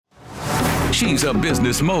She's a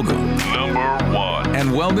business mogul, #1,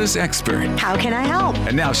 and wellness expert. How can I help?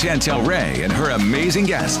 And now Chantel Ray and her amazing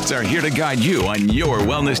guests are here to guide you on your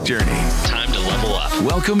wellness journey. Time to level up.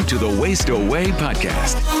 Welcome to the Waste Away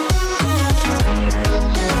podcast.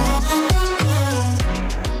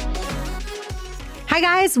 Hi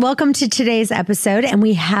guys, welcome to today's episode. And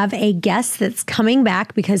we have a guest that's coming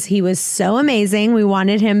back because he was so amazing. We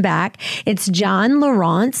wanted him back. It's John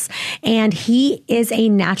Lawrence, and he is a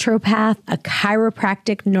naturopath, a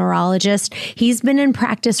chiropractic neurologist. He's been in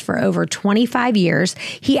practice for over 25 years.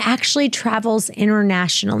 He actually travels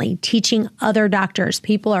internationally teaching other doctors.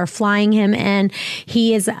 People are flying him in.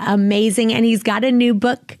 He is amazing. And he's got a new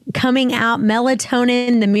book coming out,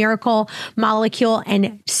 Melatonin, the Miracle Molecule.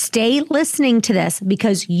 And stay listening to this,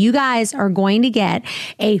 because you guys are going to get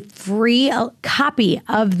a free copy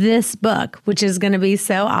of this book, which is going to be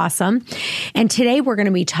so awesome. And today we're going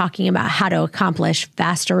to be talking about how to accomplish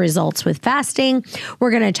faster results with fasting.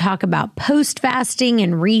 We're going to talk about post-fasting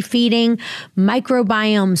and refeeding,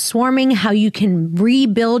 microbiome swarming, how you can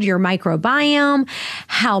rebuild your microbiome,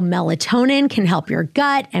 how melatonin can help your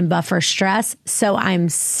gut and buffer stress. So I'm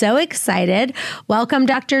so excited. Welcome,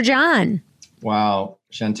 Dr. John. Wow.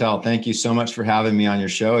 Chantel, thank you so much for having me on your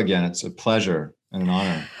show again. It's a pleasure and an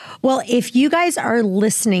honor. Well, if you guys are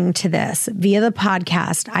listening to this via the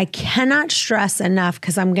podcast, I cannot stress enough,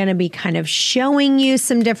 because I'm going to be kind of showing you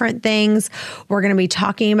some different things. We're going to be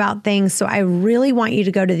talking about things. So I really want you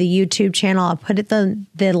to go to the YouTube channel. I'll put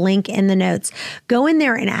the link in the notes. Go in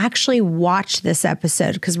there and actually watch this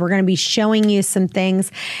episode, because we're going to be showing you some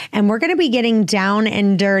things, and we're going to be getting down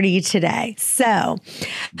and dirty today. So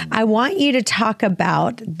I want you to talk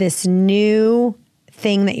about this new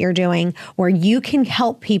thing that you're doing where you can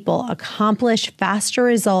help people accomplish faster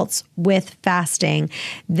results with fasting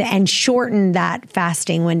and shorten that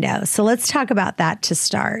fasting window. So let's talk about that to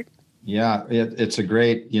start. Yeah, it's a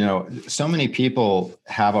great, so many people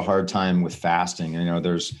have a hard time with fasting.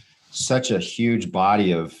 There's such a huge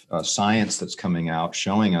body of science that's coming out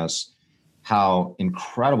showing us how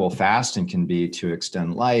incredible fasting can be to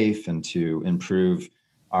extend life and to improve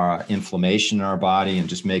our inflammation in our body and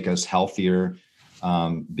just make us healthier.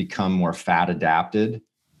 Become more fat adapted.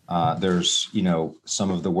 There's,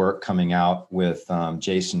 some of the work coming out with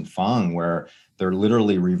Jason Fung, where they're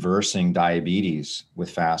literally reversing diabetes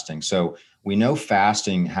with fasting. So we know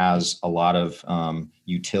fasting has a lot of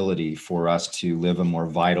utility for us to live a more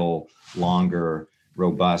vital, longer,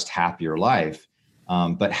 robust, happier life.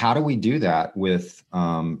 But how do we do that with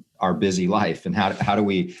our busy life? And how do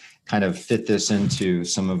we kind of fit this into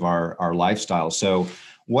some of our lifestyle? So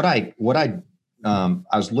what I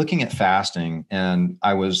was looking at fasting, and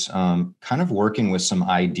I was kind of working with some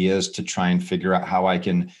ideas to try and figure out how I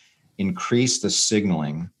can increase the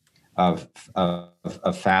signaling of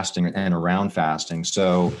fasting and around fasting.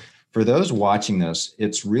 So for those watching this,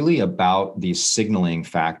 it's really about these signaling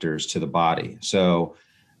factors to the body. So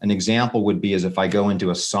an example would be as if I go into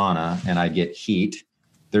a sauna and I get heat,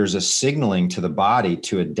 there's a signaling to the body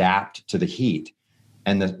to adapt to the heat.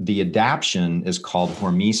 And the adaptation is called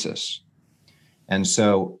hormesis. And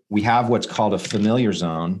so we have what's called a familiar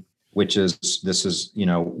zone, which is,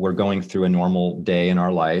 we're going through a normal day in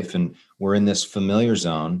our life and we're in this familiar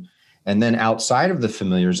zone. And then outside of the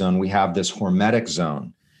familiar zone, we have this hormetic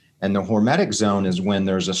zone. And the hormetic zone is when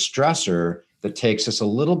there's a stressor that takes us a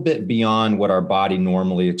little bit beyond what our body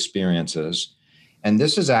normally experiences. And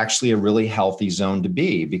this is actually a really healthy zone to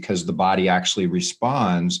be, because the body actually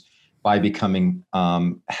responds by becoming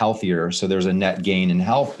healthier. So there's a net gain in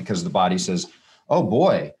health, because the body says, oh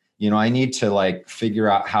boy, I need to figure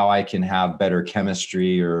out how I can have better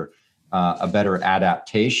chemistry or a better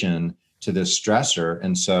adaptation to this stressor.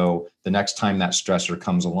 And so the next time that stressor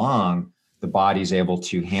comes along, the body's able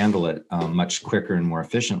to handle it much quicker and more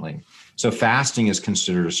efficiently. So fasting is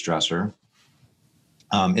considered a stressor.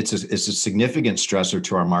 It's a significant stressor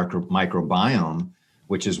to our microbiome,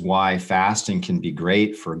 which is why fasting can be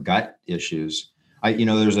great for gut issues.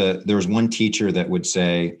 There was one teacher that would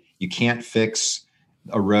say, you can't fix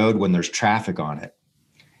a road when there's traffic on it.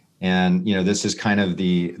 And, this is kind of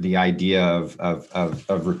the idea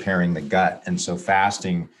of repairing the gut. And so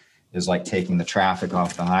fasting is like taking the traffic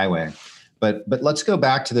off the highway. But let's go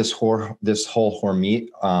back to this whole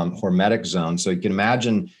hormetic zone. So you can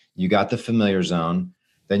imagine you got the familiar zone,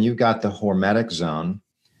 then you've got the hormetic zone.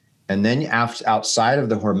 And then outside of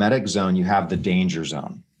the hormetic zone, you have the danger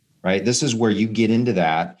zone, right? This is where you get into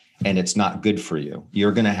that and it's not good for you.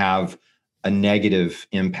 You're going to have a negative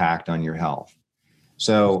impact on your health.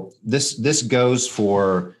 So this goes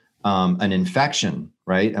for an infection,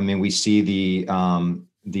 right? I mean, we see the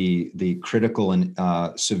the critical and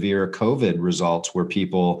severe COVID results where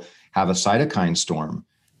people have a cytokine storm,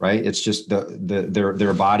 right? It's just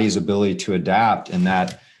their body's ability to adapt, and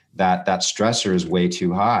that stressor is way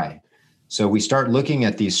too high. So we start looking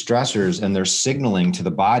at these stressors, and they're signaling to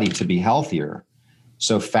the body to be healthier.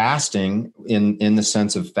 So fasting, in the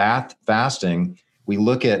sense of fasting, we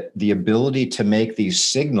look at the ability to make these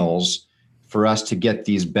signals for us to get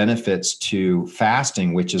these benefits to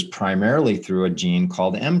fasting, which is primarily through a gene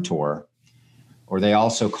called mTOR, or they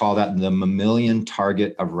also call that the mammalian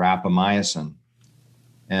target of rapamycin.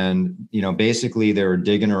 And, basically they were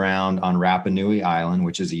digging around on Rapa Nui Island,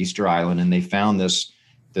 which is Easter Island, and they found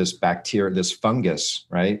this bacteria, this fungus,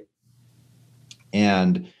 right?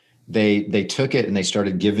 And they took it and they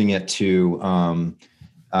started giving it to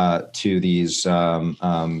these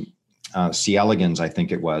C. elegans, I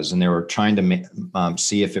think it was, and they were trying to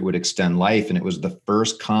see if it would extend life. And it was the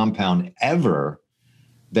first compound ever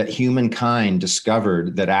that humankind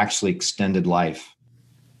discovered that actually extended life,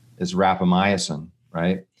 is rapamycin,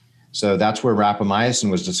 right? So that's where rapamycin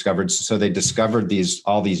was discovered. So they discovered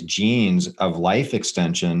all these genes of life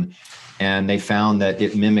extension, and they found that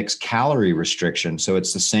it mimics calorie restriction. So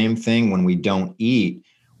it's the same thing when we don't eat,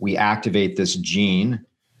 we activate this gene.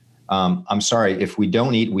 If we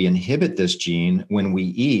don't eat, we inhibit this gene. When we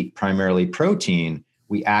eat primarily protein,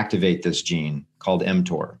 we activate this gene called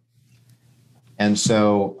mTOR. And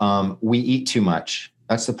so we eat too much.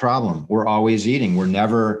 That's the problem. We're always eating. We're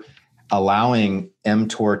never allowing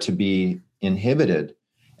mTOR to be inhibited.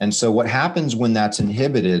 And so what happens when that's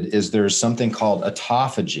inhibited is there's something called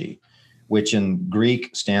autophagy, which in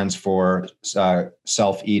Greek stands for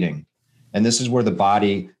self-eating. And this is where the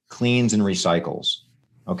body cleans and recycles.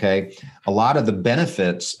 Okay. A lot of the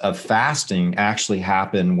benefits of fasting actually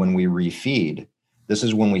happen when we refeed. This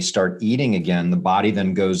is when we start eating again. The body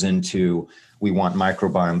then goes into, we want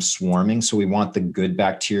microbiome swarming. So we want the good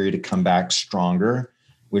bacteria to come back stronger.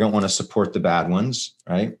 We don't want to support the bad ones,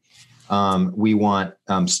 right? We want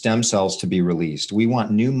stem cells to be released. We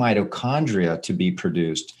want new mitochondria to be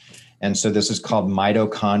produced. And so this is called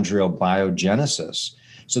mitochondrial biogenesis.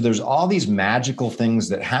 So there's all these magical things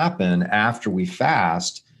that happen after we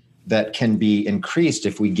fast that can be increased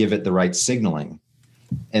if we give it the right signaling.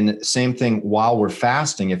 And same thing while we're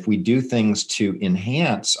fasting, if we do things to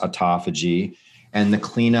enhance autophagy and the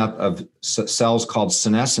cleanup of cells called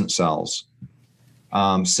senescent cells.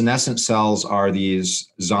 Senescent cells are these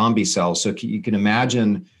zombie cells. So you can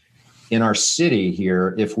imagine in our city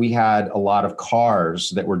here, if we had a lot of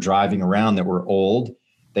cars that were driving around that were old,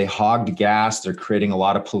 they hogged gas, they're creating a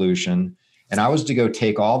lot of pollution. And I was to go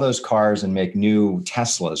take all those cars and make new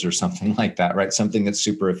Teslas or something like that, right? Something that's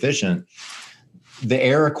super efficient. The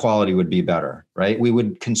air quality would be better, right? We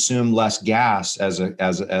would consume less gas as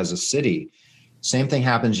a city. Same thing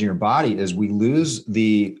happens in your body is we lose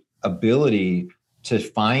the ability to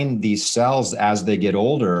find these cells as they get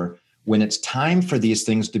older when it's time for these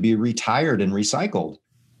things to be retired and recycled.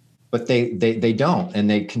 But they don't, and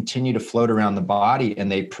they continue to float around the body, and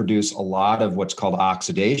they produce a lot of what's called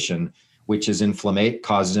oxidation, which is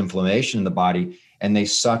causes inflammation in the body, and they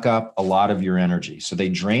suck up a lot of your energy. So they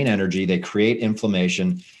drain energy, they create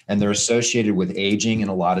inflammation, and they're associated with aging and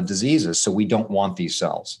a lot of diseases. So we don't want these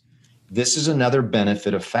cells. This is another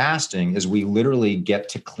benefit of fasting, is we literally get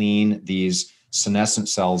to clean these senescent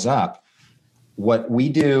cells up. What we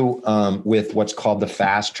do with what's called the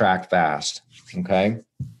fast track fast, okay?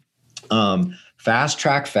 Fast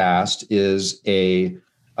track fast is a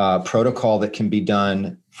protocol that can be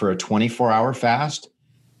done for a 24-hour fast,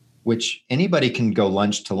 which anybody can go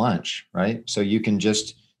lunch to lunch, right? So you can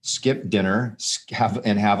just skip dinner, have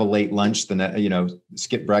a late lunch,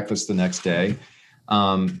 skip breakfast the next day.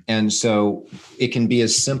 And so it can be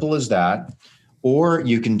as simple as that, or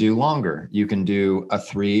you can do longer. You can do a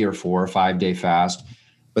 3 or 4 or 5 day fast.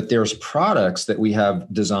 But there's products that we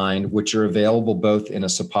have designed which are available both in a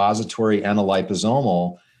suppository and a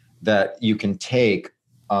liposomal that you can take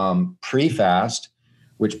pre-fast,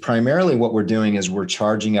 which primarily what we're doing is we're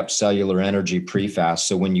charging up cellular energy pre-fast.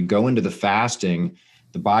 So when you go into the fasting,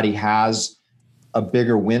 the body has a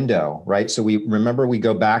bigger window, right? So we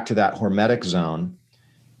go back to that hormetic zone.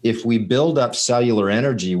 If we build up cellular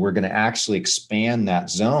energy, we're going to actually expand that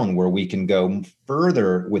zone where we can go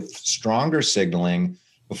further with stronger signaling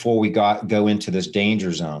before we go into this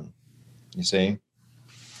danger zone, you see?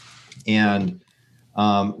 And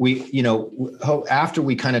after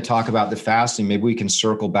we kind of talk about the fasting, maybe we can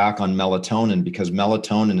circle back on melatonin, because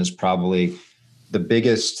melatonin is probably the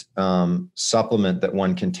biggest supplement that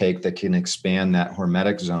one can take that can expand that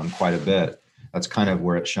hormetic zone quite a bit. That's kind of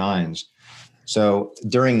where it shines. So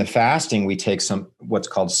during the fasting, we take some what's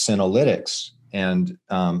called senolytics and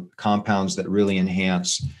compounds that really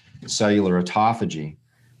enhance cellular autophagy.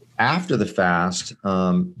 After the fast,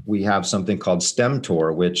 we have something called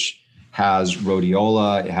Stemtor, which has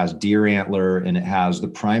rhodiola, it has deer antler, and it has the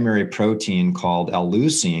primary protein called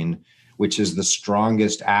L-leucine, which is the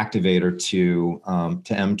strongest activator to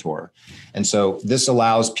mTOR. And so this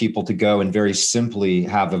allows people to go and very simply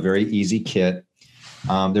have a very easy kit.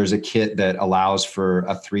 There's a kit that allows for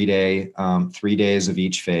a 3 days of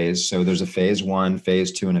each phase. So there's a phase 1,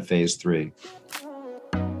 phase 2, and a phase 3.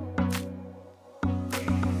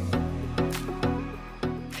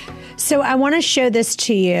 So I want to show this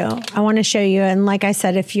to you. And like I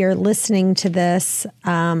said, if you're listening to this,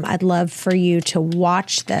 I'd love for you to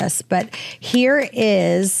watch this. But here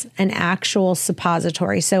is an actual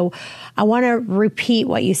suppository. So I want to repeat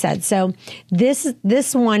what you said. So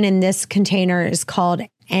this one in this container is called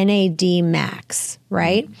NAD Max,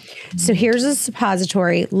 right? So here's a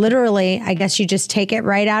suppository. Literally, I guess you just take it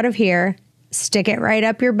right out of here, stick it right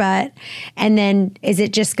up your butt. And then is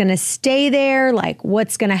it just going to stay there? Like,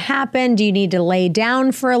 what's going to happen? Do you need to lay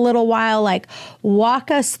down for a little while? Like,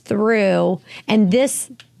 walk us through. And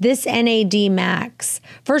this NAD Max,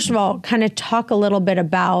 first of all, kind of talk a little bit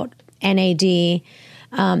about NAD,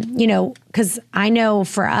 because I know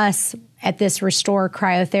for us at this Restore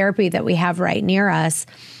Cryotherapy that we have right near us,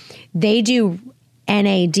 they do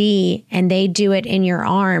NAD and they do it in your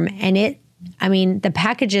arm. And the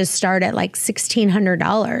packages start at like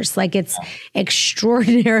 $1,600. Like, it's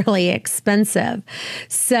extraordinarily expensive.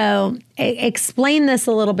 So explain this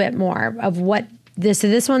a little bit more of what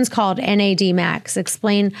this one's called NAD Max.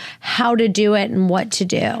 Explain how to do it and what to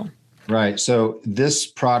do. Right. So this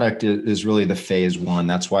product is really the phase 1.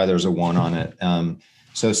 That's why there's a 1 on it.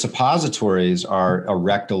 So suppositories are a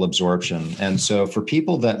rectal absorption. And so for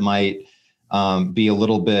people that might be a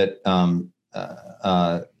little bit,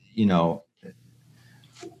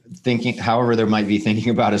 thinking, however, there might be thinking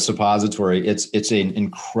about a suppository, it's an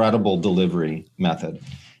incredible delivery method.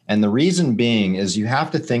 And the reason being is you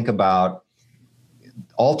have to think about,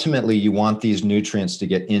 ultimately, you want these nutrients to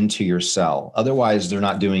get into your cell. Otherwise, they're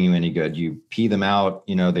not doing you any good. You pee them out,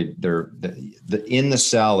 they're in the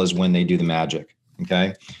cell is when they do the magic.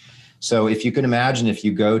 Okay. So if you can imagine, if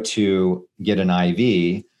you go to get an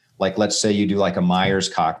IV, like let's say you do like a Myers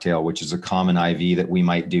cocktail, which is a common IV that we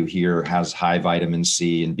might do here, has high vitamin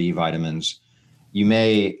C and B vitamins, you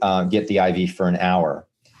may get the IV for an hour.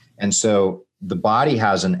 And so the body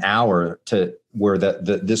has an hour to where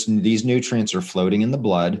these nutrients are floating in the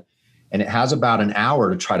blood, and it has about an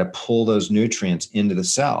hour to try to pull those nutrients into the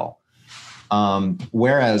cell.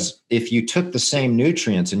 Whereas if you took the same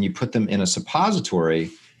nutrients and you put them in a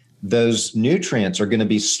suppository, those nutrients are going to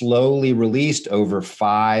be slowly released over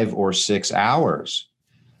 5 or 6 hours.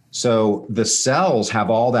 So the cells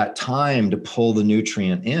have all that time to pull the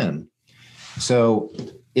nutrient in. So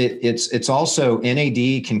it's also,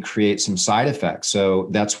 NAD can create some side effects. So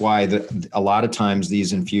that's why a lot of times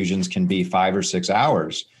these infusions can be 5 or 6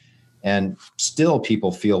 hours. And still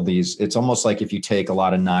people feel these, it's almost like if you take a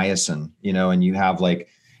lot of niacin, and you have like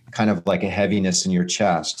kind of like a heaviness in your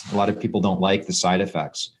chest. A lot of people don't like the side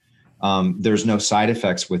effects. There's no side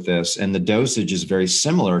effects with this, and the dosage is very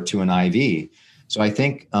similar to an IV. So I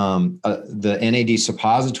think the NAD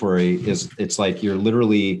suppository it's like you're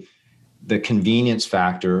literally the convenience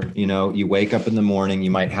factor. You wake up in the morning, you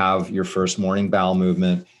might have your first morning bowel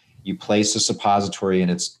movement, you place a suppository, and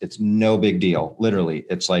it's no big deal. Literally,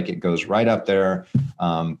 it's like it goes right up there.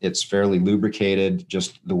 It's fairly lubricated,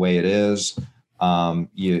 just the way it is.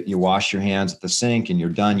 You wash your hands at the sink and you're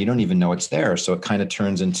done. You don't even know it's there. So it kind of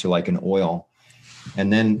turns into like an oil.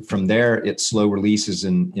 And then from there, it slow releases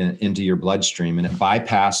into your bloodstream, and it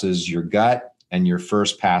bypasses your gut and your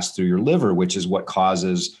first pass through your liver, which is what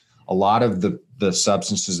causes a lot of the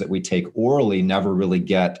substances that we take orally never really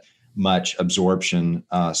get much absorption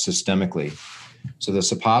systemically. So the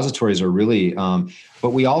suppositories are really, but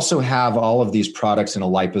we also have all of these products in a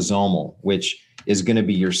liposomal, which is going to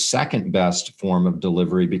be your second best form of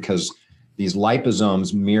delivery, because these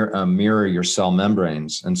liposomes mirror your cell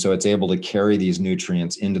membranes. And so it's able to carry these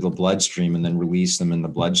nutrients into the bloodstream and then release them in the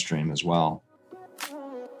bloodstream as well.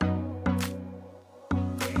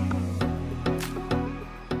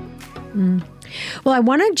 Well, I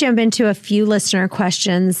want to jump into a few listener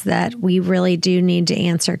questions that we really do need to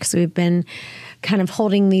answer, because we've been kind of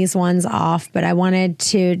holding these ones off, but I wanted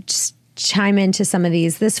to just chime into some of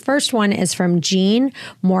these. This first one is from Jean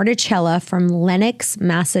Morticella from Lenox,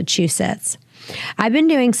 Massachusetts. I've been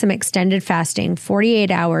doing some extended fasting,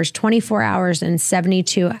 48 hours, 24 hours, and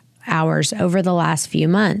 72 hours over the last few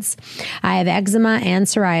months. I have eczema and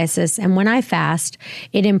psoriasis, and when I fast,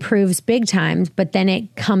 it improves big time, but then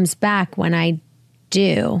it comes back when I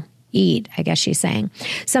do eat, I guess she's saying.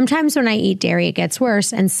 Sometimes when I eat dairy, it gets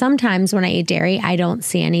worse, and sometimes when I eat dairy, I don't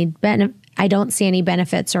see any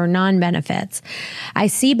benefits or non-benefits. I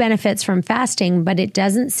see benefits from fasting, but it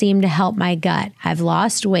doesn't seem to help my gut. I've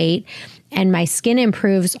lost weight and my skin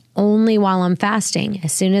improves only while I'm fasting.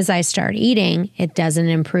 As soon as I start eating, it doesn't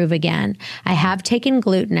improve again. I have taken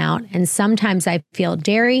gluten out, and sometimes I feel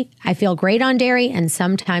great on dairy, and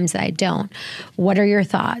sometimes I don't. What are your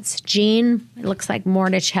thoughts? Jean, it looks like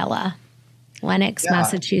Morticella, Lenox,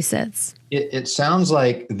 Massachusetts. It sounds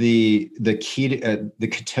like the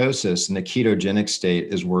ketosis and the ketogenic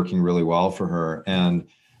state is working really well for her, and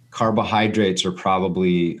carbohydrates are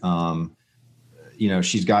probably,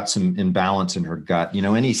 she's got some imbalance in her gut.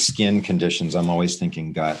 Any skin conditions, I'm always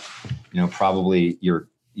thinking gut. Probably your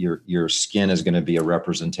skin is going to be a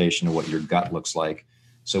representation of what your gut looks like.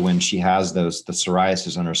 So when she has the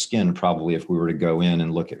psoriasis on her skin, probably if we were to go in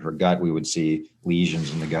and look at her gut, we would see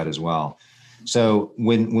lesions in the gut as well. So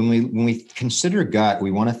when we consider gut,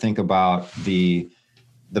 we want to think about the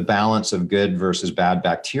balance of good versus bad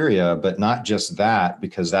bacteria, but not just that,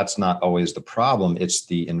 because that's not always the problem. It's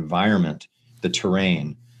the environment, the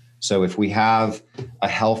terrain. So if we have a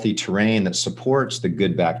healthy terrain that supports the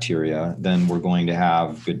good bacteria, then we're going to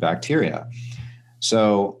have good bacteria.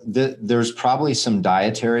 So there's probably some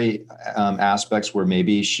dietary aspects where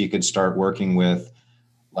maybe she could start working with,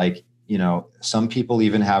 some people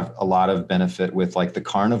even have a lot of benefit with like the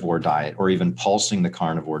carnivore diet, or even pulsing the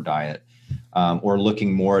carnivore diet, or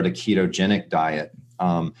looking more at a ketogenic diet.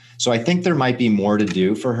 So I think there might be more to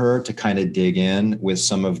do for her to kind of dig in with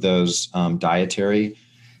some of those dietary.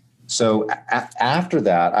 So after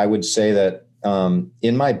that, I would say that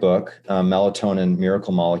in my book, Melatonin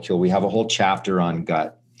Miracle Molecule, we have a whole chapter on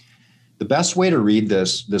gut. The best way to read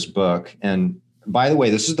this book, and by the way,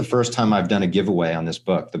 this is the first time I've done a giveaway on this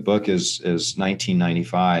book. The book is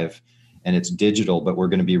 $19.95 and it's digital, but we're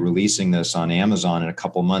going to be releasing this on Amazon in a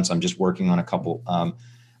couple months. I'm just working on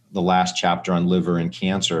the last chapter on liver and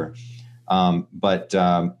cancer. But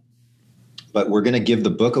we're going to give the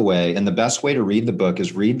book away. And the best way to read the book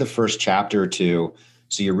is read the first chapter or two,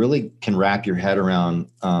 so you really can wrap your head around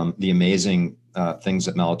the amazing things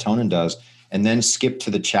that melatonin does, and then skip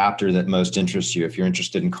to the chapter that most interests you. If you're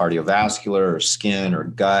interested in cardiovascular or skin or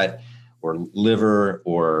gut or liver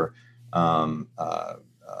or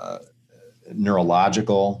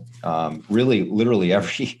neurological, really literally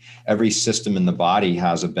every system in the body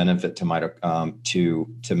has a benefit to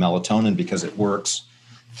melatonin, because it works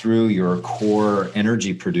through your core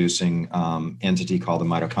energy producing entity called the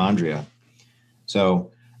mitochondria.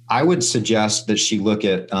 So I would suggest that she look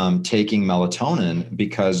at taking melatonin,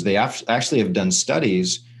 because they actually have done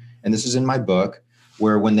studies, and this is in my book,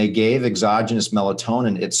 where when they gave exogenous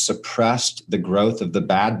melatonin, it suppressed the growth of the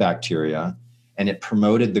bad bacteria and it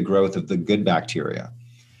promoted the growth of the good bacteria.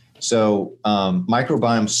 So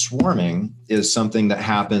microbiome swarming is something that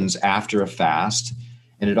happens after a fast.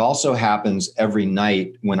 And it also happens every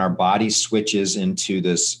night when our body switches into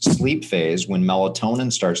this sleep phase, when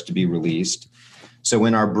melatonin starts to be released. So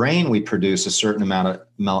in our brain, we produce a certain amount of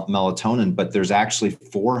melatonin, but there's actually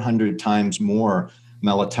 400 times more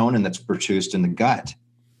melatonin that's produced in the gut.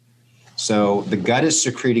 So the gut is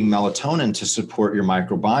secreting melatonin to support your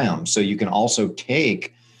microbiome. So you can also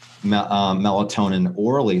take melatonin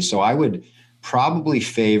orally. So I would probably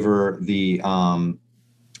favor the,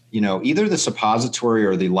 either the suppository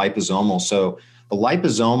or the liposomal. So the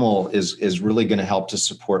liposomal is really going to help to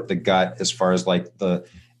support the gut as far as like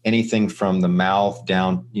anything from the mouth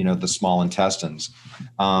down, the small intestines.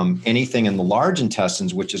 Anything in the large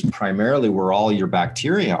intestines, which is primarily where all your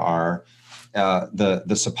bacteria are,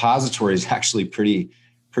 the suppository is actually pretty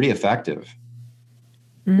effective.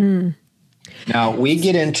 Mm. Now we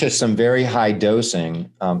get into some very high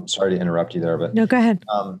dosing. Sorry to interrupt you there, but no, go ahead.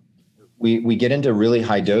 We get into really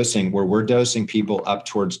high dosing where we're dosing people up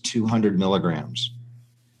towards 200 milligrams.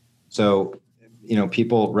 So,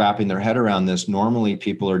 people wrapping their head around this, normally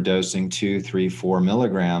people are dosing 2, 3, 4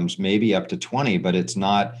 milligrams, maybe up to 20, but it's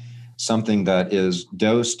not something that is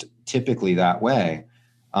dosed typically that way.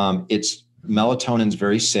 Melatonin's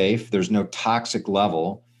very safe. There's no toxic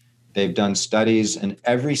level. They've done studies, and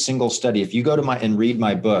every single study, if you go to and read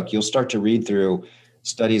my book, you'll start to read through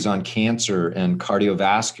studies on cancer and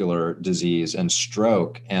cardiovascular disease and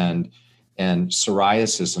stroke and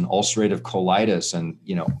psoriasis and ulcerative colitis and,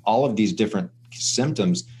 all of these different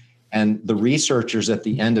symptoms. And the researchers at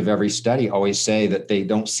the end of every study always say that they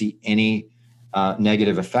don't see any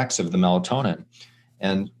negative effects of the melatonin.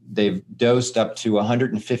 and they've dosed up to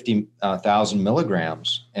 150,000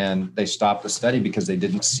 milligrams, and they stopped the study because they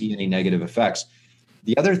didn't see any negative effects.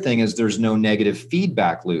 The other thing is there's no negative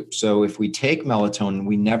feedback loop. So if we take melatonin,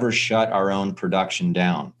 we never shut our own production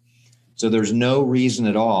down. So there's no reason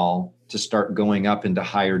at all to start going up into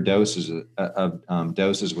higher doses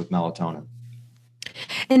doses with melatonin.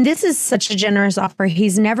 And this is such a generous offer.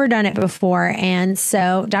 He's never done it before. And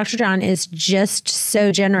so Dr. John is just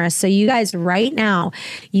so generous. So you guys right now,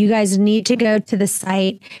 you guys need to go to the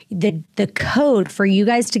site. The code for you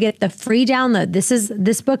guys to get the free download.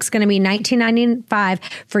 This book's going to be $19.95.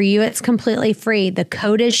 For you, it's completely free. The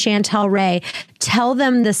code is Chantel Ray. Tell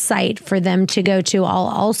them the site for them to go to. I'll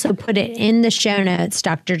also put it in the show notes,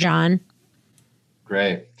 Dr. John.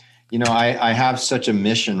 Great. You know, I have such a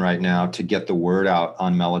mission right now to get the word out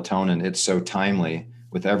on melatonin. It's so timely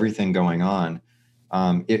with everything going on.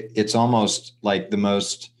 It's almost like the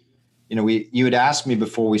most, you know, you had asked me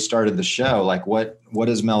before we started the show, like what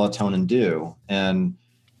does melatonin do? And,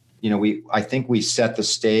 you know, I think we set the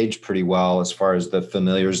stage pretty well as far as the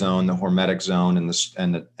familiar zone, the hormetic zone, and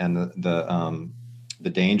the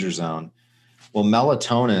danger zone. Well,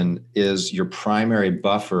 melatonin is your primary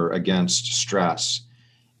buffer against stress.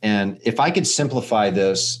 And if I could simplify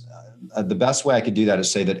this, the best way I could do that is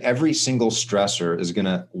say that every single stressor is going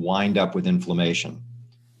to wind up with inflammation.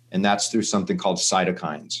 And that's through something called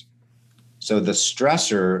cytokines. So the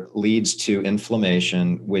stressor leads to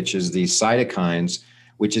inflammation, which is the cytokines,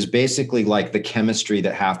 which is basically like the chemistry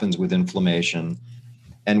that happens with inflammation.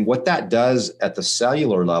 And what that does at the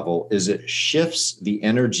cellular level is it shifts the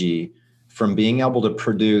energy from being able to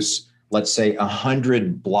produce, let's say,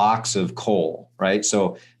 100 blocks of coal, right?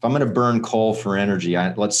 So if I'm going to burn coal for energy,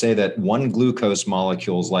 let's say that one glucose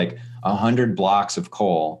molecule is like 100 blocks of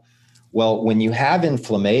coal. Well, when you have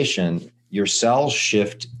inflammation, your cells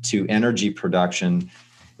shift to energy production.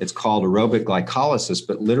 It's called aerobic glycolysis,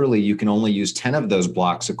 but literally you can only use 10 of those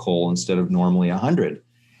blocks of coal instead of normally 100.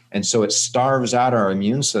 And so it starves out our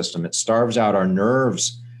immune system. It starves out our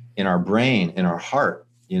nerves in our brain, in our heart.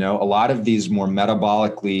 You know, a lot of these more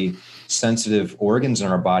metabolically sensitive organs in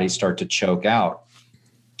our body start to choke out.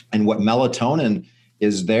 And what melatonin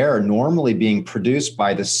is there normally being produced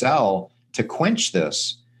by the cell to quench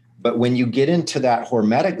this. But when you get into that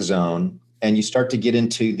hormetic zone and you start to get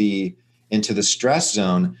into the stress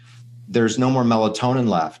zone, there's no more melatonin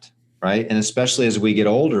left, right? And especially as we get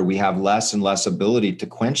older, we have less and less ability to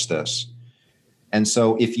quench this. And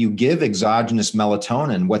so if you give exogenous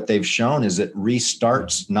melatonin, what they've shown is it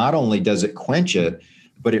restarts, not only does it quench it,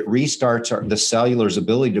 but it restarts the cellular's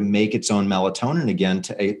ability to make its own melatonin again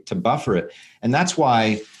to buffer it. And that's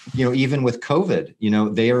why, you know, even with COVID, you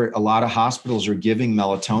know, a lot of hospitals are giving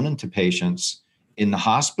melatonin to patients in the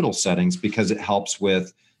hospital settings because it helps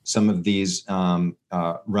with some of these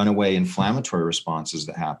runaway inflammatory responses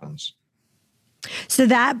that happens. So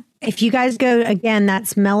that, if you guys go, again,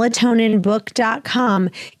 that's melatoninbook.com.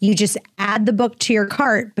 You just add the book to your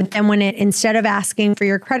cart, but then instead of asking for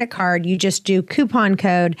your credit card, you just do coupon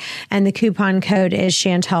code, and the coupon code is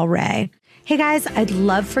Chantel Ray. Hey guys, I'd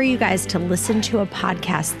love for you guys to listen to a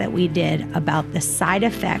podcast that we did about the side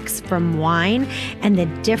effects from wine and the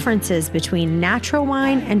differences between natural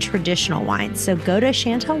wine and traditional wine. So go to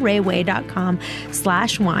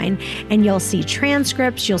chantelrayway.com/wine and you'll see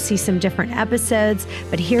transcripts, you'll see some different episodes.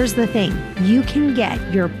 But here's the thing, you can get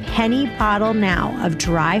your penny bottle now of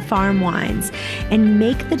Dry Farm wines and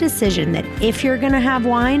make the decision that if you're going to have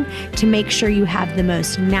wine, to make sure you have the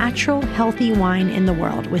most natural, healthy wine in the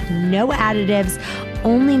world with no additives,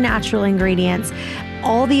 only natural ingredients.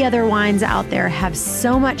 All the other wines out there have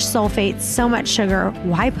so much sulfate, so much sugar.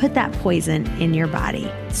 Why put that poison in your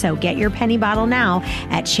body? So get your penny bottle now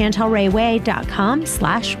at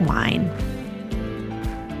chantelrayway.com/wine.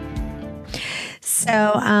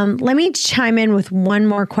 So let me chime in with one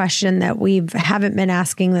more question that we haven't been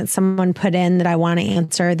asking that someone put in that I want to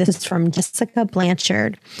answer. This is from Jessica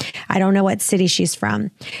Blanchard. I don't know what city she's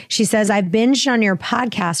from. She says, I've binged on your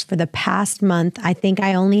podcast for the past month. I think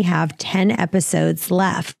I only have 10 episodes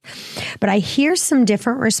left, but I hear some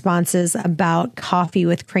different responses about coffee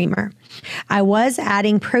with creamer. I was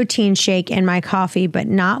adding protein shake in my coffee, but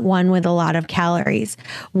not one with a lot of calories.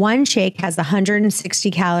 One shake has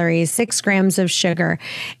 160 calories, 6 grams of sugar,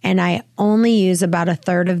 and I only use about a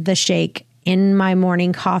third of the shake in my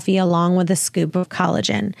morning coffee along with a scoop of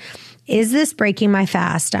collagen. Is this breaking my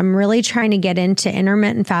fast? I'm really trying to get into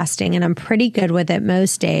intermittent fasting and I'm pretty good with it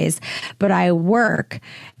most days, but I work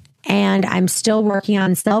and I'm still working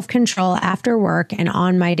on self-control after work and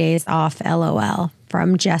on my days off, LOL.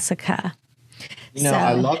 From Jessica. You know,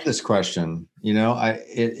 I love this question. You know,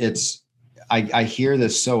 I hear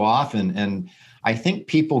this so often, and I think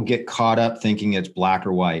people get caught up thinking it's black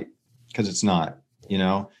or white, because it's not, you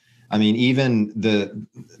know. I mean, even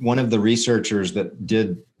one of the researchers that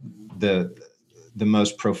did the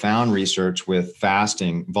most profound research with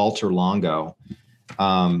fasting, Walter Longo,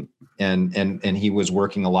 and he was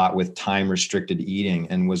working a lot with time restricted eating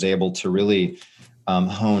and was able to really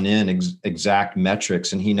hone in exact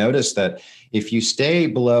metrics. And he noticed that if you stay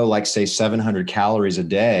below, like, say, 700 calories a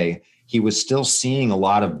day, he was still seeing a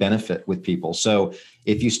lot of benefit with people. So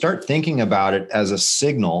if you start thinking about it as a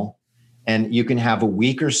signal, and you can have a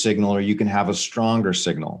weaker signal or you can have a stronger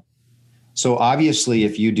signal. So obviously,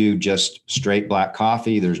 if you do just straight black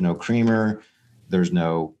coffee, there's no creamer, there's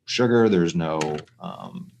no sugar, there's no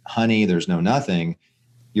honey, there's no nothing,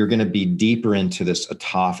 you're going to be deeper into this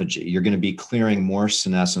autophagy. You're going to be clearing more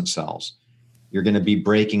senescent cells. You're going to be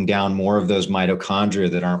breaking down more of those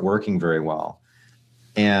mitochondria that aren't working very well.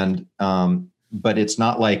 And, but it's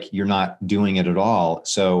not like you're not doing it at all.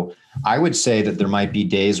 So I would say that there might be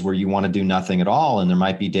days where you want to do nothing at all. And there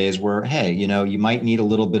might be days where, hey, you know, you might need a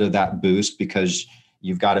little bit of that boost because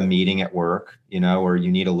you've got a meeting at work, you know, or you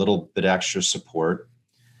need a little bit extra support.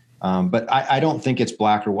 But I don't think it's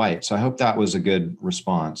black or white. So I hope that was a good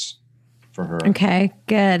response for her. Okay,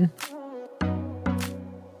 good.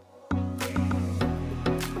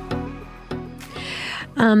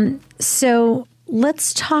 So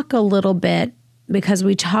let's talk a little bit, because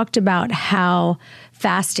we talked about how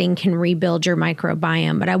fasting can rebuild your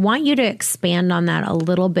microbiome, but I want you to expand on that a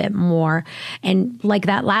little bit more. And like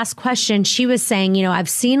that last question, she was saying, you know, I've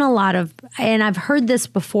seen a lot of, and I've heard this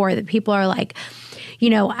before, that people are like, you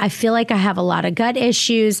know, I feel like I have a lot of gut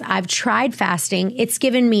issues. I've tried fasting. It's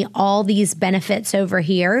given me all these benefits over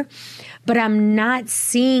here, but I'm not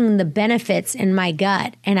seeing the benefits in my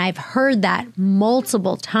gut. And I've heard that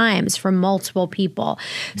multiple times from multiple people.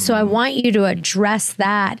 So I want you to address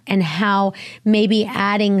that, and how maybe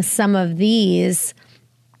adding some of these,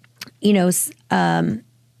 you know,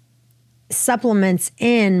 supplements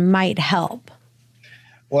in might help.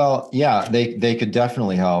 Well, yeah, they could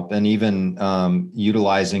definitely help. And even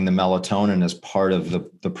utilizing the melatonin as part of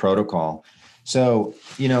the protocol. So,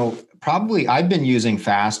 you know, probably I've been using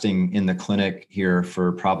fasting in the clinic here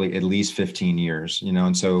for probably at least 15 years, you know,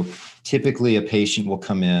 and so typically a patient will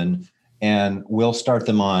come in and we'll start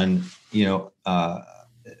them on, you know,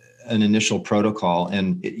 an initial protocol.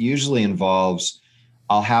 And it usually involves,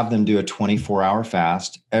 I'll have them do a 24-hour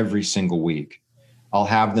fast every single week. I'll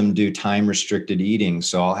have them do time restricted eating.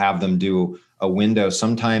 So I'll have them do a window,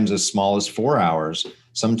 sometimes as small as 4 hours,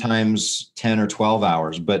 sometimes 10 or 12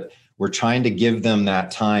 hours, but we're trying to give them that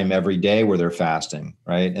time every day where they're fasting,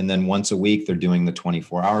 right? And then once a week, they're doing the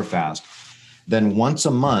 24-hour fast. Then once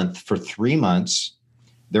a month for 3 months,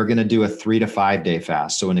 they're going to do a 3 to 5 day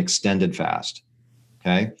fast. So an extended fast.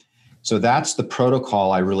 Okay. So that's the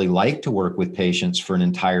protocol I really like to work with patients for an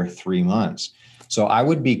entire 3 months. So I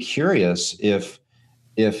would be curious if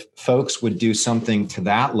folks would do something to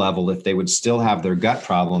that level, if they would still have their gut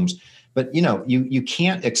problems. But, you know, you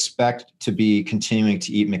can't expect to be continuing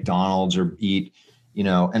to eat McDonald's or eat, you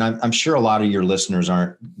know, and I'm sure a lot of your listeners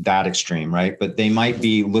aren't that extreme, right? But they might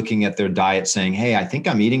be looking at their diet saying, hey, I think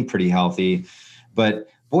I'm eating pretty healthy. But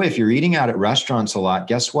boy, if you're eating out at restaurants a lot,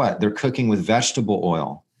 guess what? They're cooking with vegetable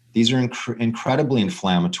oil. These are incredibly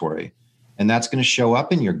inflammatory. And that's going to show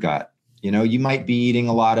up in your gut. You know, you might be eating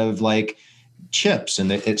a lot of like chips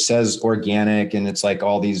and it says organic and it's like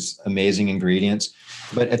all these amazing ingredients.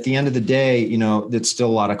 But at the end of the day, you know, it's still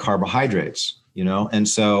a lot of carbohydrates, you know, and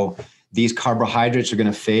so these carbohydrates are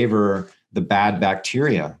going to favor the bad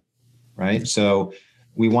bacteria, right? So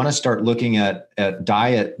we want to start looking at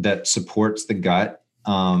diet that supports the gut,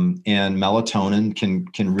 and melatonin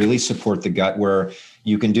can really support the gut, where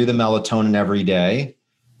you can do the melatonin every day,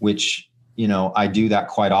 which, you know, I do that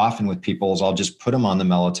quite often with people. Is I'll just put them on the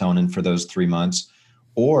melatonin for those 3 months,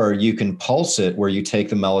 or you can pulse it where you take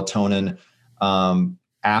the melatonin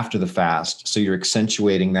after the fast. So you're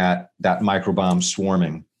accentuating that microbiome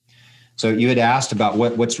swarming. So you had asked about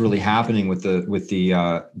what's really happening with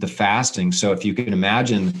the fasting. So if you can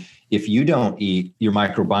imagine, if you don't eat, your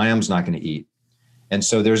microbiome's not going to eat. And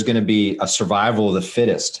so there's going to be a survival of the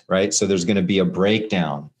fittest, right? So there's going to be a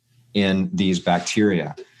breakdown in these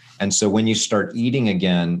bacteria. And so when you start eating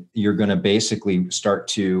again, you're going to basically start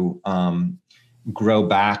to grow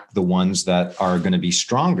back the ones that are going to be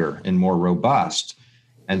stronger and more robust.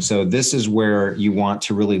 And so this is where you want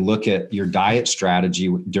to really look at your diet strategy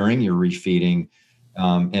during your refeeding,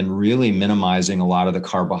 and really minimizing a lot of the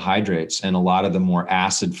carbohydrates and a lot of the more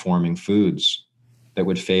acid forming foods that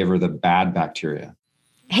would favor the bad bacteria.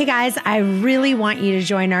 Hey guys, I really want you to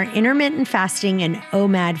join our intermittent fasting and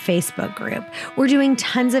OMAD Facebook group. We're doing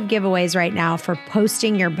tons of giveaways right now for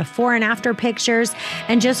posting your before and after pictures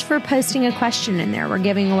and just for posting a question in there. We're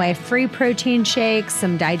giving away free protein shakes,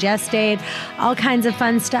 some digest aid, all kinds of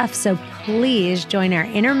fun stuff. So please join our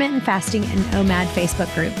intermittent fasting and OMAD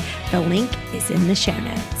Facebook group. The link is in the show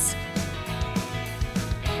notes.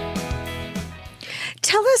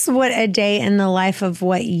 Tell us what a day in the life of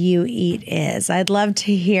what you eat is. I'd love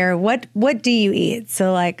to hear what do you eat?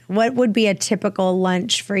 So like what would be a typical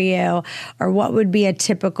lunch for you, or what would be a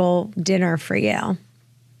typical dinner for you?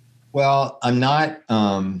 Well, I'm not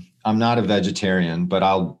a vegetarian, but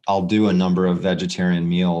I'll do a number of vegetarian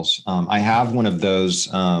meals. I have one of those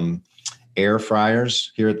air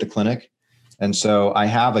fryers here at the clinic. And so I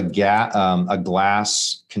have a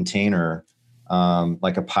glass container,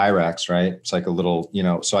 like a Pyrex, right? It's like a little,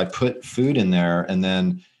 so I put food in there and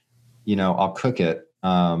then, I'll cook it.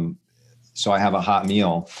 So I have a hot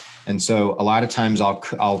meal. And so a lot of times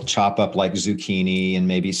I'll chop up like zucchini and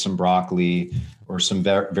maybe some broccoli or some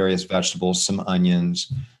various vegetables, some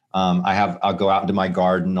onions. I'll go out into my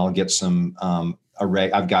garden. I'll get some,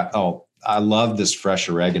 I love this fresh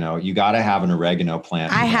oregano. You got to have an oregano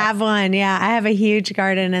plant. I have one. Yeah. I have a huge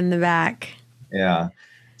garden in the back. Yeah.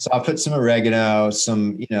 So I'll put some oregano,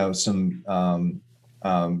 some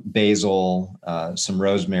basil, some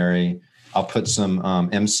rosemary. I'll put some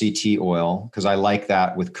MCT oil because I like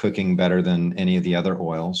that with cooking better than any of the other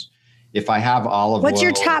oils. If I have olive oil. What's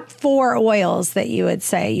your top 4 oils that you would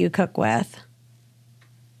say you cook with?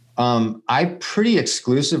 I pretty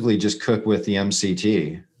exclusively just cook with the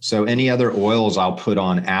MCT. So any other oils I'll put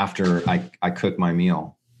on after I cook my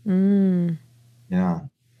meal. Yeah.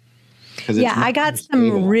 Yeah, I got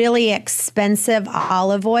some really expensive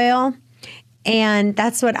olive oil, and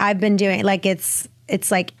that's what I've been doing. Like it's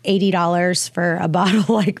like $80 for a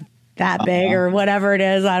bottle like that big or whatever it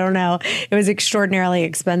is. I don't know. It was extraordinarily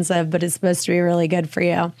expensive, but it's supposed to be really good for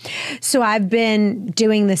you. So I've been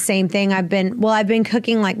doing the same thing. I've been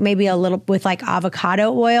cooking like maybe a little with like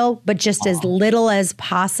avocado oil, but just as little as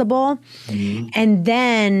possible. Mm-hmm. And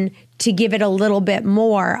then to give it a little bit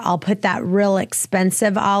more, I'll put that real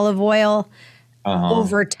expensive olive oil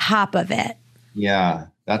over top of it. Yeah,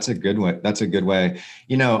 that's a good way. That's a good way.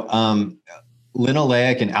 Linoleic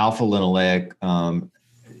and alpha linoleic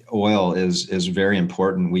oil is very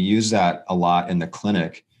important. We use that a lot in the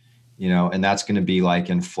clinic, and that's going to be like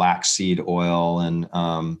in flaxseed oil and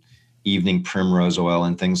evening primrose oil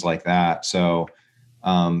and things like that. So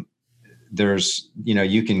there's,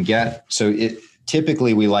 you can get,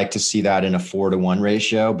 typically we like to see that in a 4-to-1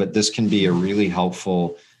 ratio, but this can be a really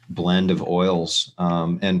helpful blend of oils.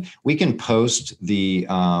 And we can post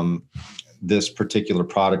this particular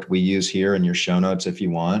product we use here in your show notes if you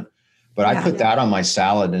want. But I put that on my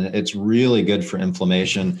salad and it's really good for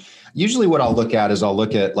inflammation. Usually what I'll look at is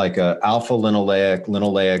like a alpha linoleic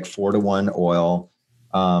 4-to-1 oil,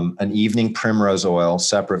 an evening primrose oil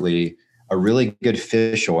separately, a really good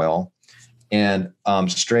fish oil, and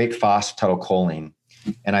straight phosphatidylcholine.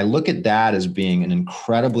 And I look at that as being an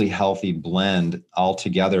incredibly healthy blend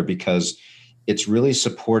altogether because it's really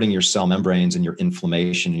supporting your cell membranes and your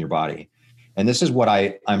inflammation in your body. And this is what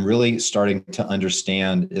I'm really starting to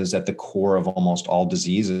understand is at the core of almost all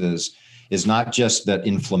diseases is not just that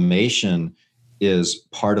inflammation is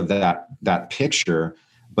part of that picture,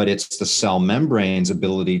 but it's the cell membrane's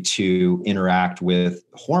ability to interact with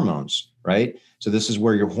hormones, right? So this is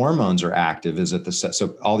where your hormones are active,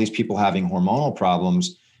 so all these people having hormonal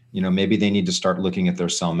problems, maybe they need to start looking at their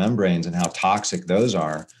cell membranes and how toxic those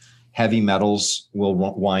are. Heavy metals will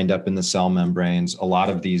wind up in the cell membranes. A lot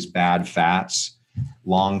of these bad fats,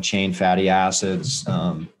 long chain fatty acids,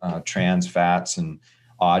 trans fats, and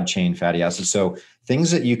odd chain fatty acids. So things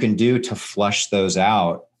that you can do to flush those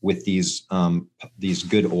out with these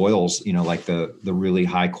good oils, like the really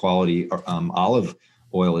high quality olive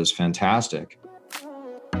oil is fantastic.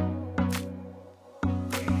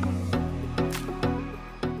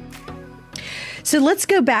 So let's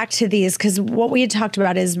go back to these because what we had talked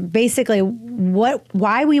about is basically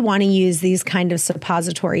why we want to use these kind of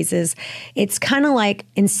suppositories is it's kind of like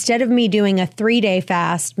instead of me doing a 3-day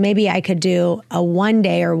fast, maybe I could do a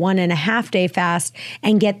 1-day or 1.5-day fast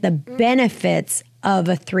and get the benefits of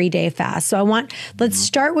a 3-day fast. So let's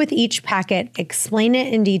start with each packet, explain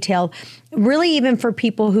it in detail, really even for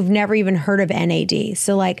people who've never even heard of NAD.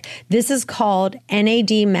 So like this is called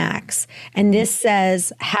NAD Max. And this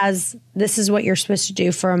this is what you're supposed to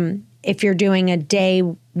do from if you're doing a day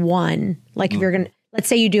 1, like if you're going to let's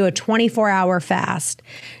say you do a 24-hour fast.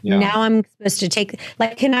 Yeah. Now I'm supposed to take,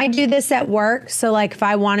 like, can I do this at work? So like if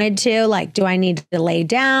I wanted to, like, do I need to lay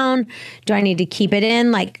down? Do I need to keep it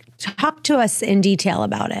in? Like, talk to us in detail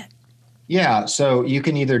about it. Yeah, so you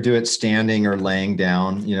can either do it standing or laying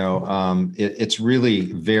down. It's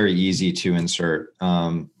really very easy to insert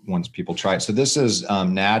once people try it. So this is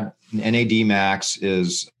NAD Max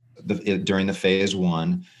is during the phase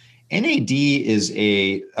 1. NAD is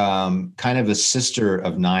a kind of a sister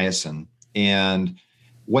of niacin, and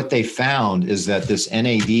what they found is that this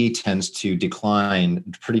NAD tends to decline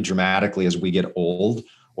pretty dramatically as we get old,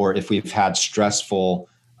 or if we've had stressful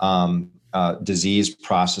disease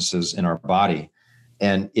processes in our body.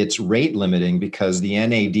 And it's rate limiting because the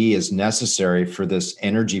NAD is necessary for this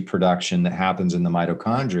energy production that happens in the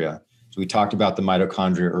mitochondria. So we talked about the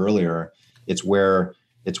mitochondria earlier. It's where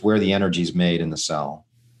the energy is made in the cell.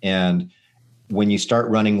 And when you start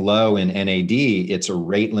running low in NAD, it's a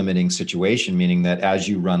rate limiting situation, meaning that as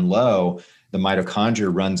you run low, the mitochondria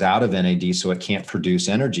runs out of NAD, so it can't produce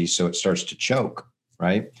energy. So it starts to choke,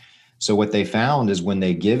 right? So what they found is when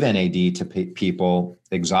they give NAD to people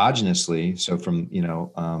exogenously, so from,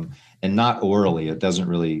 and not orally, it doesn't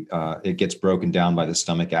really, it gets broken down by the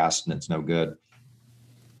stomach acid and it's no good.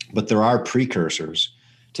 But there are precursors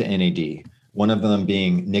to NAD, one of them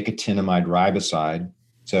being nicotinamide riboside.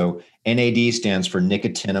 So NAD stands for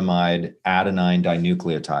nicotinamide adenine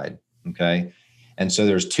dinucleotide, okay? And so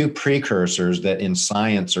there's two precursors that in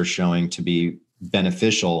science are showing to be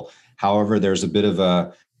beneficial. However, there's a bit of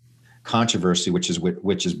a controversy, which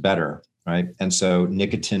is better, right? And so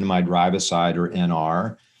nicotinamide riboside, or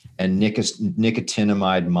NR, and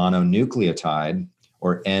nicotinamide mononucleotide,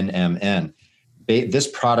 or NMN. This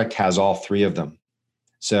product has all three of them.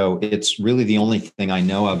 So it's really the only thing I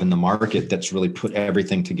know of in the market that's really put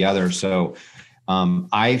everything together. So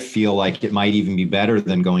I feel like it might even be better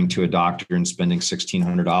than going to a doctor and spending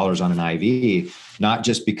 $1,600 on an IV, not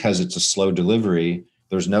just because it's a slow delivery,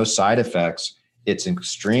 there's no side effects, it's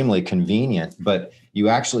extremely convenient, but you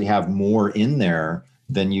actually have more in there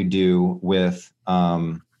than you do with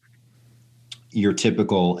your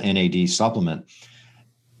typical NAD supplement.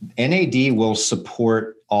 NAD will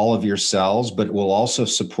support all of your cells, but it will also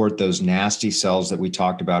support those nasty cells that we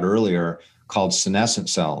talked about earlier called senescent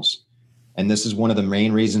cells. And this is one of the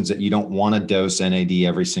main reasons that you don't want to dose NAD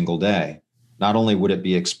every single day. Not only would it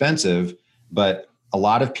be expensive, but a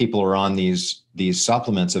lot of people are on these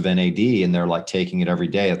supplements of NAD and they're like taking it every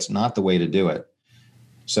day. It's not the way to do it.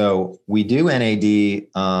 So we do NAD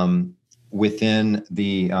within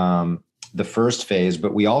the first phase,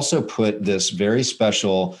 but we also put this very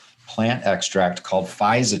special plant extract called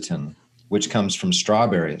fisetin, which comes from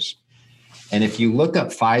strawberries. And if you look up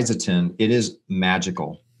fisetin, it is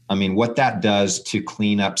magical. I mean, what that does to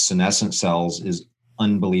clean up senescent cells is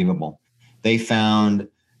unbelievable. They found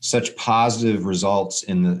such positive results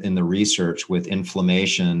in the research with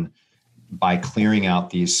inflammation by clearing out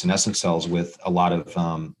these senescent cells with a lot of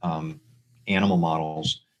animal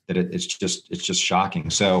models that it's just shocking.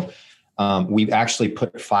 So we've actually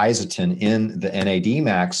put fisetin in the NAD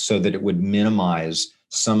Max so that it would minimize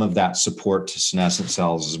some of that support to senescent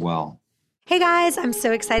cells as well. Hey guys, I'm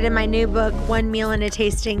so excited. My new book, One Meal and a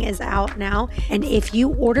Tasting, is out now. And if you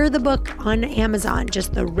order the book on Amazon,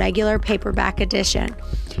 just the regular paperback edition,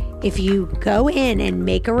 if you go in and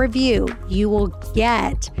make a review, you will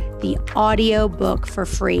get the audio book for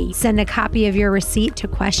free. Send a copy of your receipt to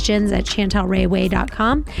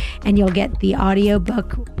questions@chantelrayway.com and you'll get the audio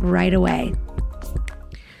book right away.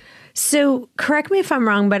 So correct me if I'm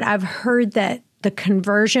wrong, but I've heard that the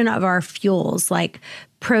conversion of our fuels like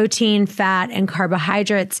protein, fat, and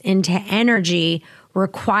carbohydrates into energy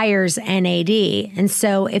requires NAD. And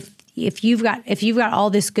so if you've got all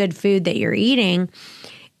this good food that you're eating,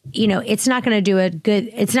 it's not going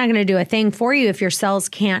to do a thing for you if your cells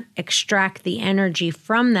can't extract the energy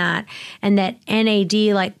from that. And that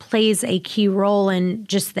NAD plays a key role in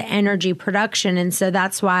just the energy production. And so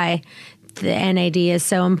that's why the NAD is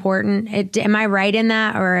so important. Am I right in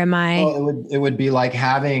that, or am I? Well, it would be like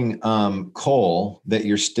having coal that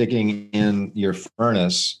you're sticking in your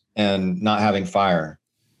furnace and not having fire,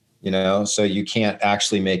 so you can't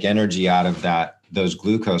actually make energy out of those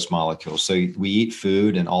glucose molecules. So we eat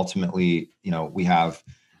food and ultimately, we have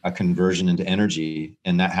a conversion into energy,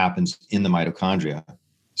 and that happens in the mitochondria.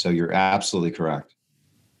 So you're absolutely correct.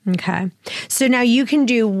 Okay. So now you can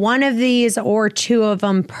do one of these or two of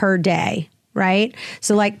them per day, right?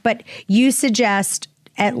 So but you suggest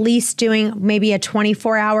at least doing maybe a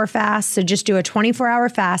 24-hour fast. So just do a 24-hour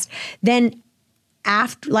fast. Then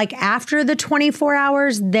after the 24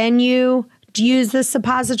 hours, then you use the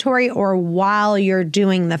suppository or while you're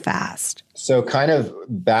doing the fast? So kind of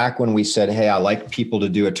back when we said, hey, I like people to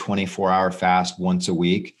do a 24-hour fast once a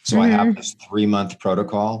week. So I have this 3-month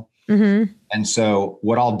protocol. And so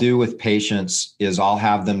what I'll do with patients is I'll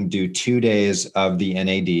have them do 2 days of the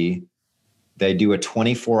NAD. They do a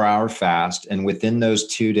 24-hour fast. And within those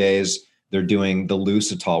 2 days, they're doing the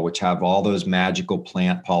Lucitol, which have all those magical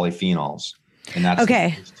plant polyphenols. And that's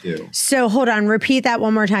okay. So hold on, repeat that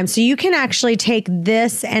one more time. So you can actually take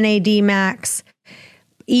this NAD Max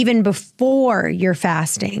even before you're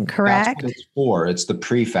fasting, correct? That's what it's for. It's the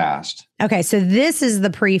pre-fast. Okay, so this is the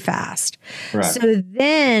pre-fast. Correct. So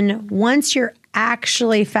then once you're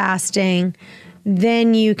actually fasting,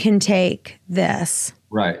 then you can take this.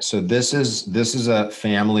 Right. So this is a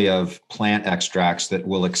family of plant extracts that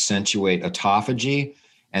will accentuate autophagy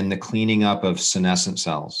and the cleaning up of senescent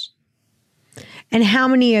cells. And how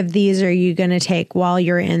many of these are you going to take while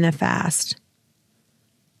you're in the fast?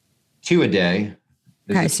 2 a day.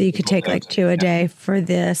 Okay, so you could take like 2 a day for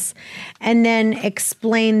this. And then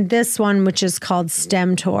explain this one, which is called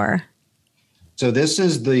Stemtor. So this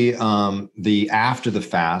is the after the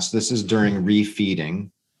fast. This is during refeeding.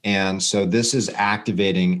 And so this is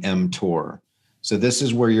activating mTOR. So this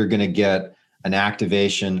is where you're going to get an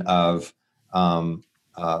activation of your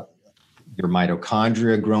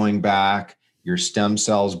mitochondria growing back, your stem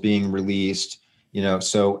cells being released.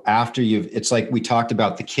 So after it's like we talked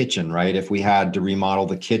about the kitchen, right? If we had to remodel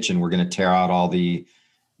the kitchen, we're going to tear out all the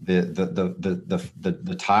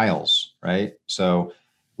tiles, right? So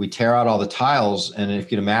we tear out all the tiles, and if you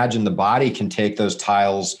can imagine, the body can take those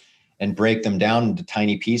tiles and break them down into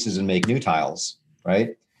tiny pieces and make new tiles,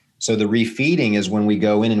 right? So the refeeding is when we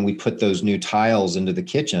go in and we put those new tiles into the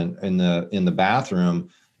kitchen, in the bathroom,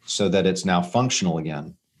 so that it's now functional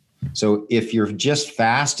again. So if you're just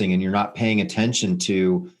fasting and you're not paying attention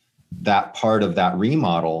to that part of that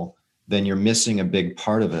remodel, then you're missing a big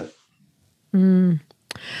part of it.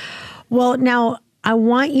 Well, now I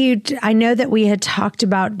want you to, I know that we had talked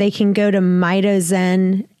about they can go to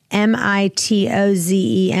Mitozen,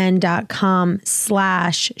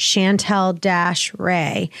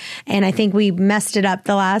 mitozen.com/Chantel-Ray. And I think we messed it up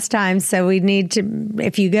the last time. So we need to,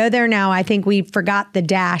 if you go there now, I think we forgot the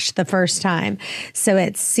dash the first time. So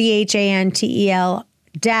it's CHANTEL-RAY.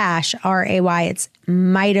 It's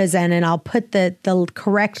Mitozen. And I'll put the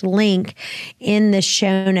correct link in the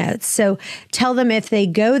show notes. So tell them if they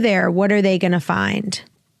go there, what are they going to find?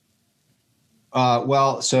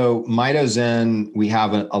 So Mitozen, we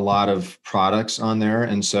have a lot of products on there.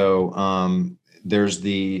 And so there's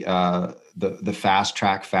the Fast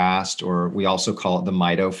Track Fast, or we also call it the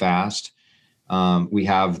Mito Fast. We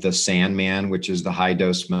have the Sandman, which is the high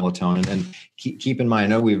dose melatonin. And keep in mind, I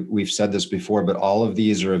know we've said this before, but all of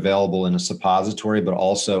these are available in a suppository, but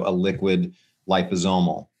also a liquid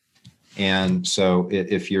liposomal. And so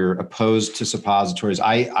if you're opposed to suppositories,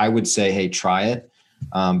 I would say, hey, try it.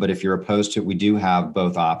 But if you're opposed to it, we do have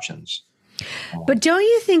both options. But don't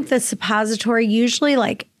you think the suppository usually,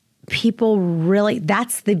 like, people really,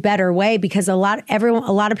 that's the better way, because a lot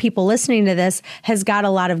of people listening to this has got a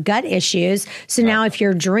lot of gut issues. So now if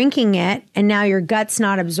you're drinking it and now your gut's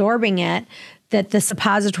not absorbing it, that the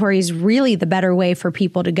suppository is really the better way for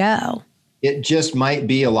people to go. It just might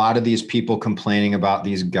be a lot of these people complaining about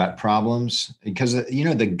these gut problems, because,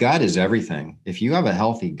 the gut is everything. If you have a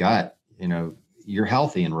healthy gut, you're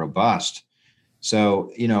healthy and robust.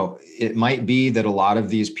 So, it might be that a lot of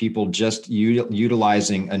these people just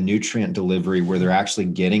utilizing a nutrient delivery where they're actually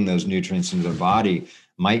getting those nutrients into their body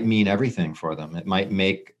might mean everything for them. It might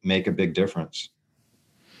make a big difference.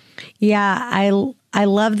 Yeah, I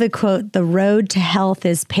love the quote, "The road to health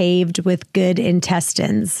is paved with good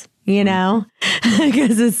intestines,"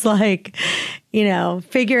 because it's like,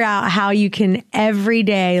 figure out how you can every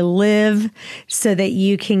day live so that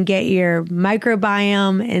you can get your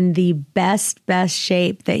microbiome in the best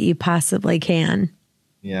shape that you possibly can.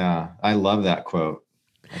 Yeah, I love that quote.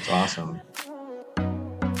 That's awesome.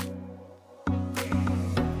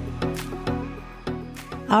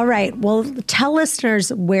 All right. Well, tell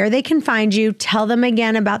listeners where they can find you. Tell them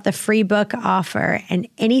again about the free book offer and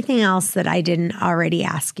anything else that I didn't already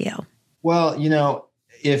ask you. Well,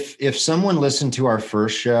 if someone listened to our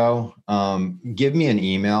first show, give me an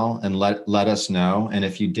email and let us know. And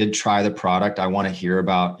if you did try the product, I want to hear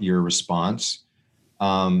about your response.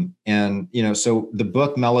 So the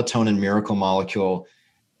book Melatonin Miracle Molecule,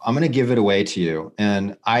 I'm going to give it away to you.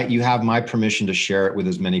 And you have my permission to share it with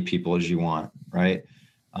as many people as you want, right?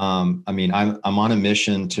 I'm on a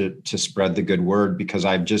mission to spread the good word, because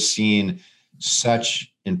I've just seen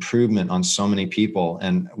such improvement on so many people.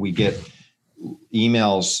 And we get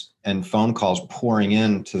emails and phone calls pouring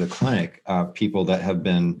in to the clinic, people that have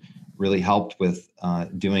been really helped with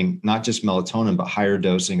doing not just melatonin, but higher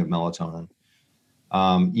dosing of melatonin.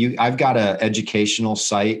 I've got an educational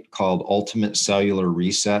site called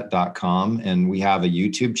ultimatecellularreset.com, and we have a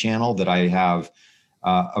YouTube channel that I have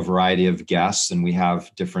a variety of guests, and we have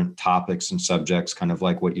different topics and subjects, kind of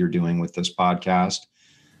like what you're doing with this podcast.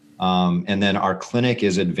 And then our clinic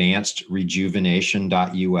is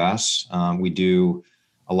advancedrejuvenation.us. We do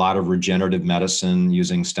a lot of regenerative medicine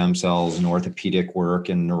using stem cells and orthopedic work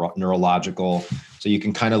and neurological. So you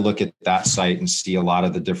can kind of look at that site and see a lot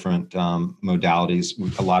of the different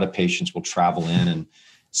modalities. A lot of patients will travel in and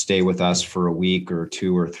stay with us for a week or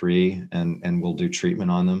 2 or 3, and we'll do treatment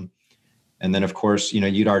on them. And then, of course,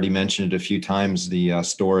 you'd already mentioned it a few times. The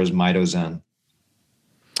store is Mitozen.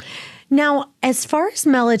 Now, as far as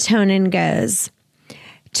melatonin goes,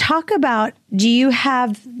 talk about, do you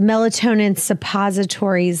have melatonin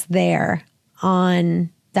suppositories there on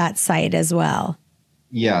that site as well?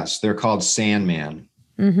 Yes, they're called Sandman.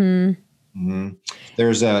 Mm-hmm.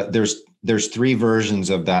 There's 3 versions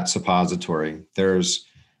of that suppository. There's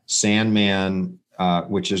Sandman,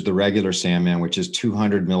 which is the regular Sandman, which is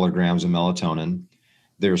 200 milligrams of melatonin.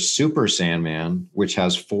 There's Super Sandman, which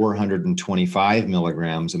has 425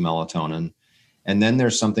 milligrams of melatonin. And then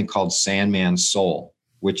there's something called Sandman Soul,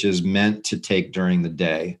 which is meant to take during the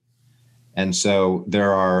day. And so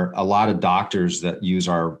there are a lot of doctors that use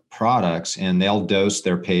our products, and they'll dose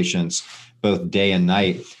their patients both day and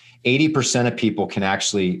night. 80% of people can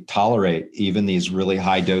actually tolerate even these really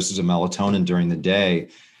high doses of melatonin during the day.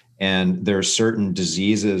 And there are certain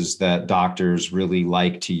diseases that doctors really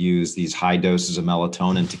like to use these high doses of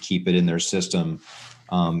melatonin to keep it in their system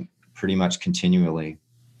pretty much continually.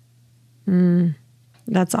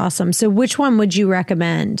 That's awesome. So which one would you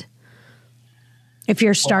recommend if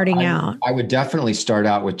you're starting out? I would definitely start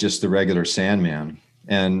out with just the regular Sandman.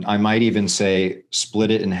 And I might even say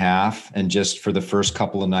split it in half, and just for the first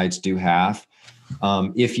couple of nights, do half.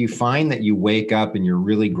 If you find that you wake up and you're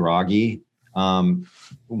really groggy, one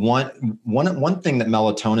thing that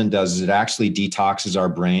melatonin does is it actually detoxes our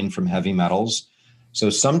brain from heavy metals. So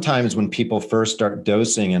sometimes when people first start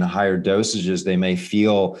dosing in higher dosages, they may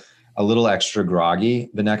feel a little extra groggy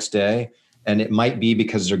the next day. And it might be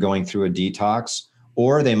because they're going through a detox,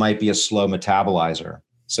 or they might be a slow metabolizer.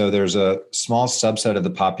 So there's a small subset of the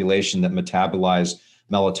population that metabolize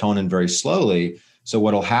melatonin very slowly. So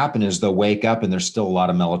what'll happen is they'll wake up and there's still a lot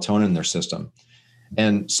of melatonin in their system.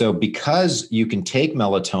 And so because you can take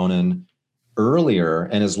melatonin earlier,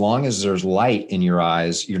 and as long as there's light in your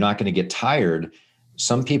eyes, you're not going to get tired.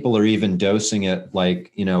 Some people are even dosing it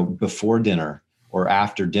before dinner or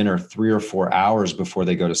after dinner, 3 or 4 hours before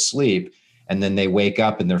they go to sleep. And then they wake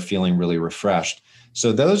up and they're feeling really refreshed.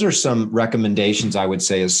 So those are some recommendations I would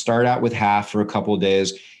say, is start out with half for a couple of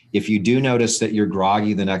days. If you do notice that you're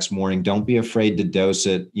groggy the next morning, don't be afraid to dose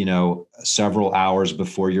it, several hours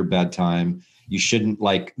before your bedtime. You shouldn't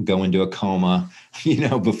go into a coma,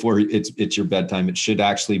 before it's your bedtime. It should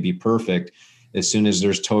actually be perfect. As soon as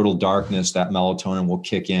there's total darkness, that melatonin will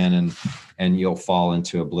kick in and you'll fall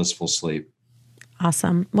into a blissful sleep.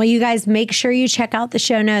 Awesome. Well, you guys, make sure you check out the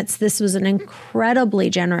show notes. This was an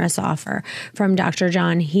incredibly generous offer from Dr.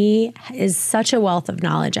 John. He is such a wealth of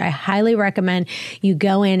knowledge. I highly recommend you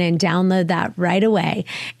go in and download that right away.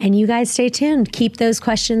 And you guys stay tuned. Keep those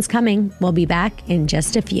questions coming. We'll be back in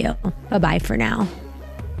just a few. Bye-bye for now.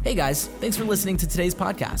 Hey guys, thanks for listening to today's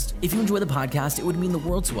podcast. If you enjoy the podcast, it would mean the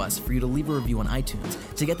world to us for you to leave a review on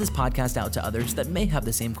iTunes to get this podcast out to others that may have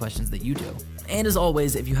the same questions that you do. And as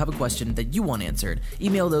always, if you have a question that you want answered,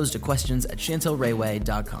 email those to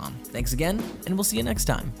questions@chantelrayway.com. Thanks again, and we'll see you next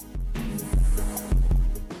time.